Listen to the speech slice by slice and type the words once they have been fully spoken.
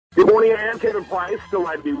Good morning, I'm Kevin Price.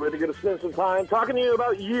 Delighted to be with you. Going to spend some time talking to you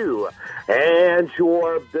about you and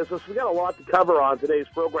your business. We got a lot to cover on today's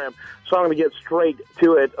program, so I'm going to get straight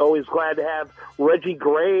to it. Always glad to have Reggie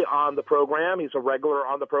Gray on the program. He's a regular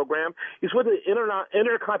on the program. He's with the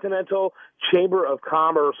Intercontinental Chamber of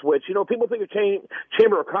Commerce, which, you know, people think of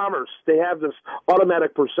Chamber of Commerce. They have this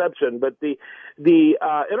automatic perception, but the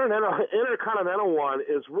Intercontinental one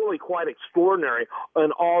is really quite extraordinary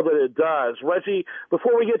in all that it does. Reggie,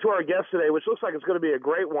 before we get to our guest today, which looks like it's going to be a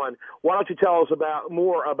great one, why don't you tell us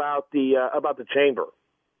more about the chamber?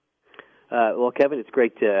 Well, Kevin, it's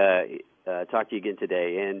great to talk to you again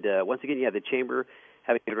today. And once again, the chamber,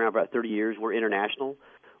 having been around for about 30 years, we're international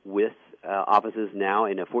with offices now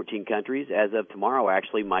in 14 countries. As of tomorrow,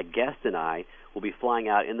 actually, my guest and I will be flying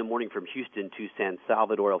out in the morning from Houston to San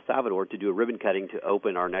Salvador, El Salvador, to do a ribbon cutting to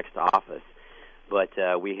open our next office. But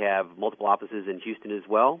we have multiple offices in Houston as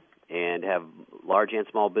well, and have large and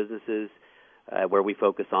small businesses where we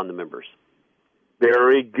focus on the members.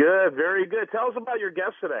 Very good, very good. Tell us about your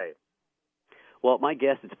guest today. Well, my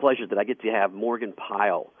guest, it's a pleasure that I get to have Morgan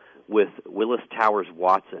Pyle with Willis Towers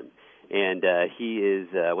Watson. And he is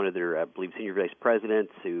one of their, I believe, senior vice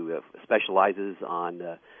presidents who specializes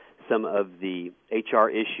on some of the HR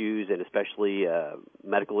issues and especially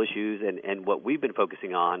medical issues. And what we've been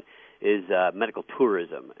focusing on is medical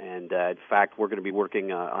tourism. And, in fact, we're going to be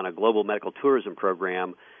working on a global medical tourism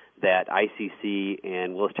program that ICC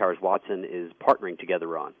and Willis Towers Watson is partnering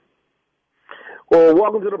together on. Well,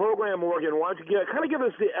 welcome to the program, Morgan. Why don't you kind of give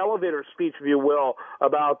us the elevator speech, if you will,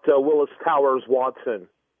 about Willis Towers Watson?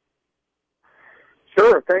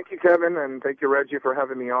 Sure. Thank you, Kevin, and thank you, Reggie, for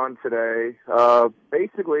having me on today.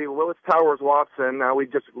 Basically, Willis Towers Watson, now we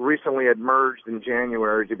just recently had merged in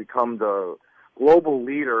January to become the global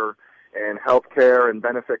leader in healthcare and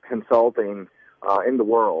benefit consulting in the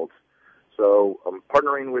world. So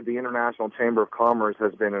partnering with the International Chamber of Commerce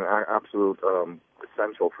has been an absolute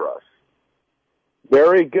essential for us.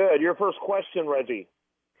 Very good. Your first question, Reggie.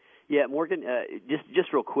 Yeah, Morgan,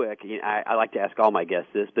 just real quick, I like to ask all my guests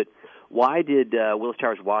this, but why did Willis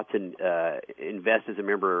Towers Watson invest as a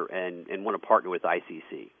member and want to partner with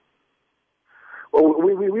ICC? Well,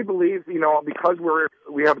 we believe, because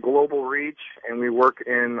we have global reach and we work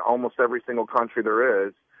in almost every single country there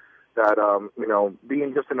is, that,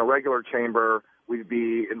 being just in a regular chamber, we'd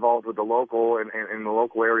be involved with the local and in the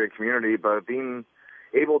local area community, but being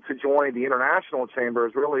able to join the international chamber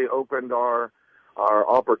has really opened our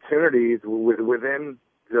opportunities within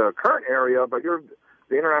the current area, but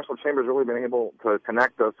the international chamber has really been able to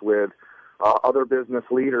connect us with other business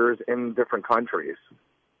leaders in different countries.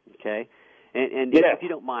 Okay. And yeah, if you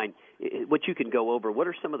don't mind, what you can go over, what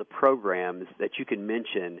are some of the programs that you can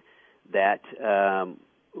mention that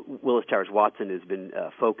Willis Towers Watson has been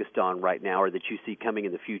focused on right now, or that you see coming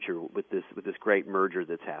in the future with this great merger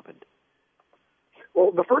that's happened?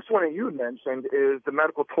 Well, the first one that you mentioned is the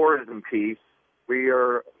medical tourism piece. We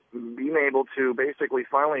are being able to basically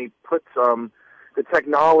finally put the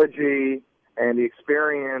technology and the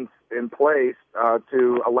experience in place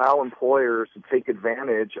to allow employers to take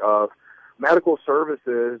advantage of medical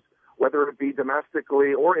services, whether it be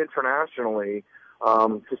domestically or internationally,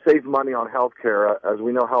 to save money on healthcare. As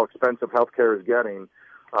we know how expensive healthcare is getting,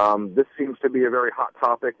 this seems to be a very hot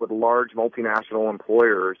topic with large multinational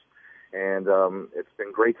employers, and it's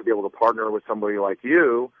been great to be able to partner with somebody like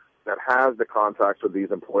you that has the contacts with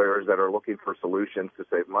these employers that are looking for solutions to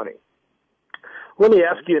save money. Let me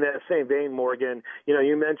ask you in that same vein, Morgan,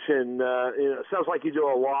 you mentioned, it sounds like you do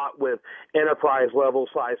a lot with enterprise-level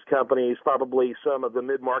size companies, probably some of the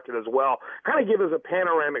mid-market as well. Kind of give us a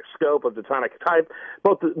panoramic scope of the kind of type,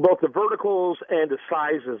 both the verticals and the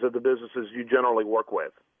sizes of the businesses you generally work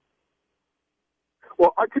with.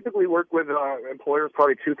 Well, I typically work with employers,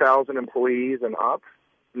 probably 2,000 employees and up.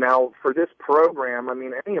 Now, for this program,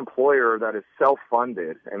 any employer that is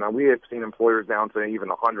self-funded, and we have seen employers down to even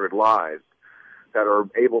 100 lives, that are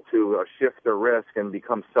able to shift their risk and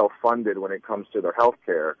become self-funded when it comes to their health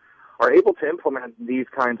care, are able to implement these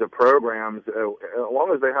kinds of programs as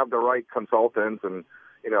long as they have the right consultants and,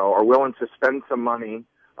 are willing to spend some money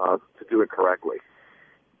to do it correctly.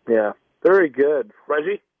 Yeah, very good.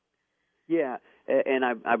 Reggie? Yeah, and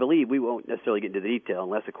I believe we won't necessarily get into the detail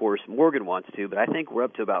unless, of course, Morgan wants to, but I think we're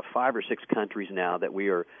up to about 5 or 6 countries now that we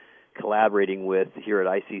are collaborating with here at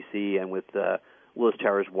ICC and with Willis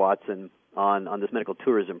Towers Watson on this medical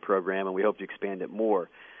tourism program, and we hope to expand it more.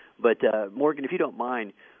 But, Morgan, if you don't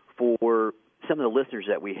mind, for some of the listeners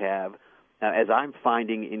that we have, as I'm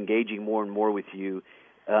finding engaging more and more with you,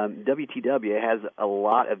 WTW has a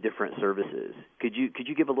lot of different services. Could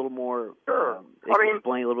you give a little more, Sure.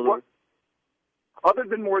 explain a little bit more? other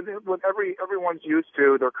than more than what everyone's used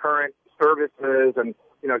to, their current services and,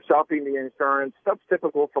 shopping the insurance. That's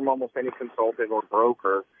typical from almost any consultant or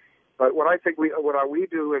broker. But what I think we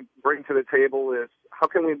do and bring to the table is how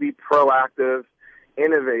can we be proactive,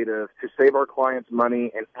 innovative to save our clients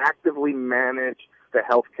money and actively manage the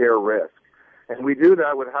healthcare risk. And we do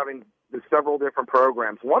that with having several different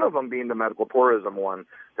programs, one of them being the medical tourism one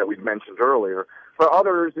that we've mentioned earlier. But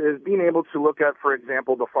others is being able to look at, for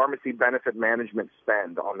example, the pharmacy benefit management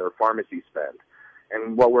spend on their pharmacy spend.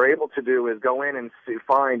 And what we're able to do is go in and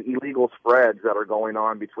find illegal spreads that are going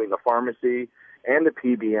on between the pharmacy and the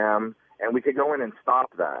PBM, and we could go in and stop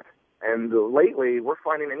that. And lately, we're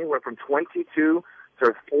finding anywhere from 22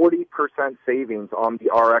 to 40% savings on the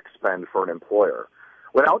RX spend for an employer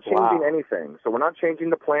without changing anything. So we're not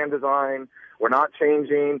changing the plan design. We're not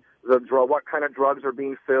changing what kind of drugs are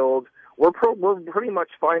being filled. We're pretty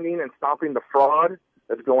much finding and stopping the fraud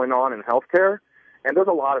that's going on in healthcare, and there's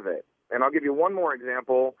a lot of it. And I'll give you one more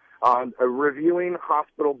example on reviewing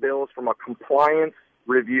hospital bills from a compliance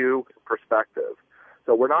review perspective.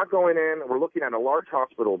 So we're not going in, we're looking at a large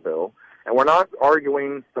hospital bill, and we're not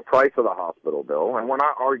arguing the price of the hospital bill, and we're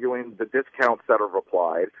not arguing the discounts that are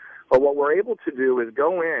applied. But what we're able to do is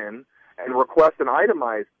go in and request an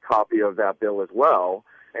itemized copy of that bill as well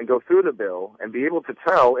and go through the bill and be able to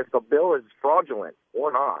tell if the bill is fraudulent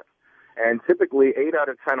or not. And typically 8 out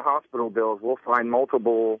of 10 hospital bills will find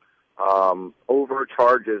multiple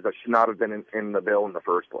overcharges that should not have been in the bill in the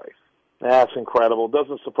first place. That's incredible.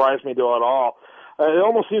 Doesn't surprise me though at all. It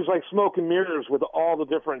almost seems like smoke and mirrors with all the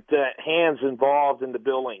different hands involved in the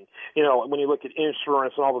billing, when you look at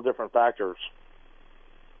insurance and all the different factors.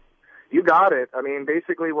 You got it. I mean,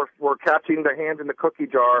 basically we're catching the hands in the cookie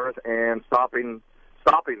jars and stopping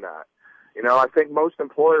that. I think most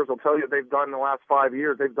employers will tell you they've done in the last 5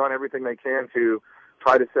 years, they've done everything they can to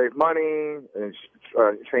try to save money and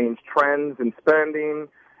change trends in spending,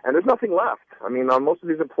 and there's nothing left. I mean, most of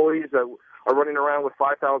these employees that are running around with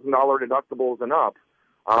 $5,000 deductibles and up,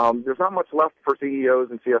 there's not much left for CEOs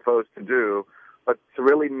and CFOs to do, but to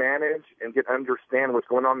really manage and understand what's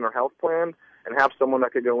going on in their health plan and have someone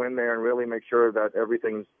that could go in there and really make sure that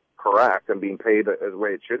everything's correct and being paid as the way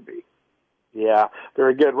it should be. Yeah,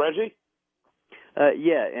 very good. Reggie?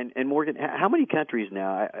 And Morgan, how many countries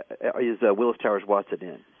now is Willis Towers Watson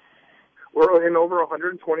in? We're in over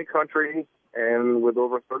 120 countries and with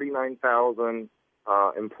over 39,000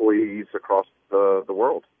 employees across the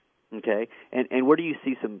world. Okay. And where do you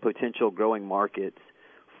see some potential growing markets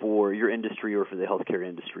for your industry or for the healthcare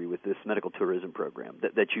industry with this medical tourism program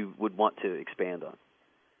that you would want to expand on?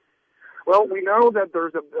 Well, we know that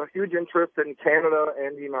there's a huge interest in Canada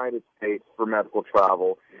and the United States for medical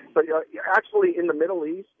travel. But actually in the Middle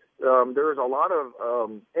East, there's a lot of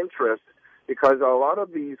interest because a lot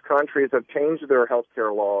of these countries have changed their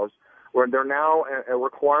healthcare laws where they're now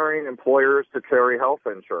requiring employers to carry health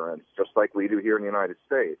insurance, just like we do here in the United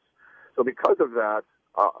States. So because of that,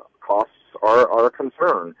 costs are a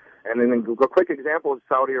concern. And then a quick example is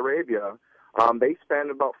Saudi Arabia. They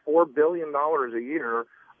spend about $4 billion a year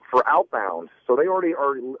for outbound. So they already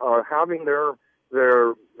are having their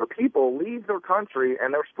people leave their country,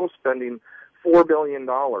 and they're still spending $4 billion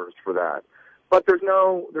for that. But there's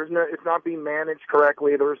no, it's not being managed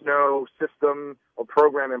correctly. There's no system or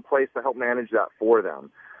program in place to help manage that for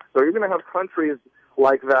them. So you're going to have countries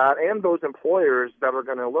like that and those employers that are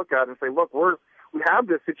going to look at it and say, look, we have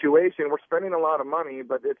this situation. We're spending a lot of money,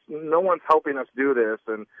 but no one's helping us do this.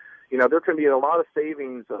 And there can be a lot of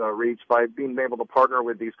savings reached by being able to partner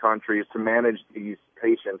with these countries to manage these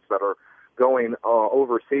patients that are going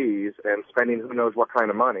overseas and spending who knows what kind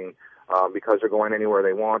of money because they're going anywhere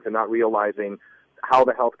they want and not realizing how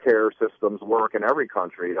the healthcare systems work in every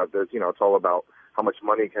country. It's all about how much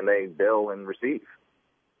money can they bill and receive.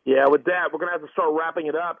 Yeah, with that, we're going to have to start wrapping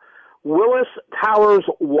it up. Willis Towers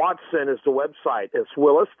Watson is the website. It's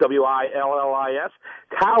Willis, Willis,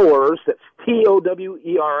 Towers, that's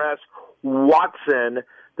Towers, Watson,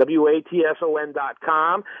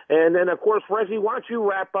 WATSON.com. And then, of course, Reggie, why don't you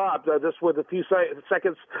wrap up just with a few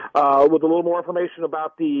seconds with a little more information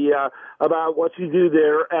about about what you do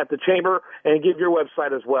there at the Chamber and give your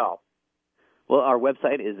website as well. Well, our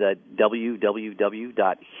website is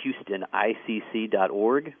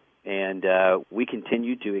www.houstonicc.org. And we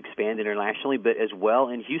continue to expand internationally, but as well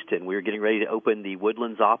in Houston. We're getting ready to open the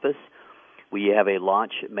Woodlands office. We have a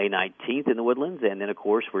launch May 19th in the Woodlands, and then, of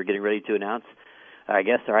course, we're getting ready to announce,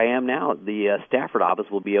 the Stafford office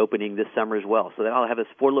will be opening this summer as well. So that'll have us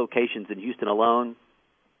 4 locations in Houston alone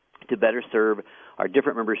to better serve our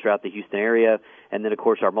different members throughout the Houston area, and then, of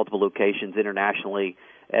course, our multiple locations internationally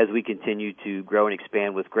as we continue to grow and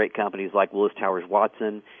expand with great companies like Willis Towers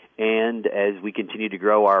Watson, and as we continue to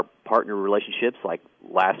grow our partner relationships, like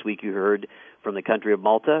last week you heard from the country of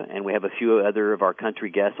Malta, and we have a few other of our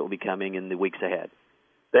country guests that will be coming in the weeks ahead.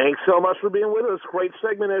 Thanks so much for being with us. Great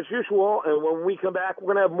segment as usual. And when we come back,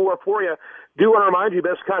 we're going to have more for you. Do want to remind you,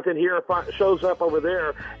 best content here shows up over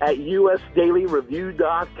there at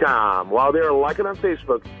usdailyreview.com. While they're liking on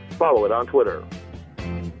Facebook, follow it on Twitter.